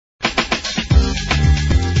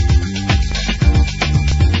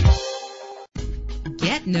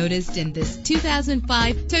get noticed in this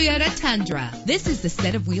 2005 Toyota Tundra. This is the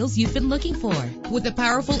set of wheels you've been looking for, with a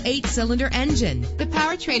powerful 8-cylinder engine. The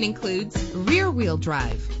powertrain includes rear-wheel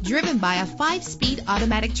drive, driven by a 5-speed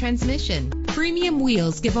automatic transmission. Premium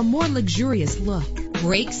wheels give a more luxurious look.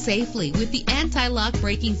 Brake safely with the anti-lock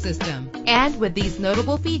braking system. And with these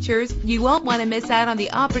notable features, you won't want to miss out on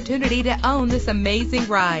the opportunity to own this amazing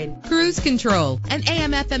ride. Cruise control, an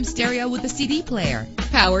AM/FM stereo with a CD player,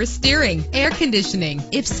 power steering, air conditioning.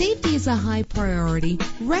 If safety is a high priority,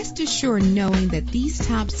 rest assured knowing that these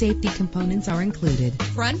top safety components are included.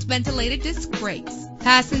 Front ventilated disc brakes,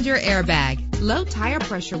 passenger airbag, low tire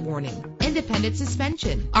pressure warning, independent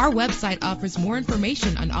suspension. Our website offers more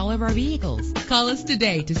information on all of our vehicles. Call us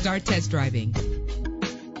today to start test driving.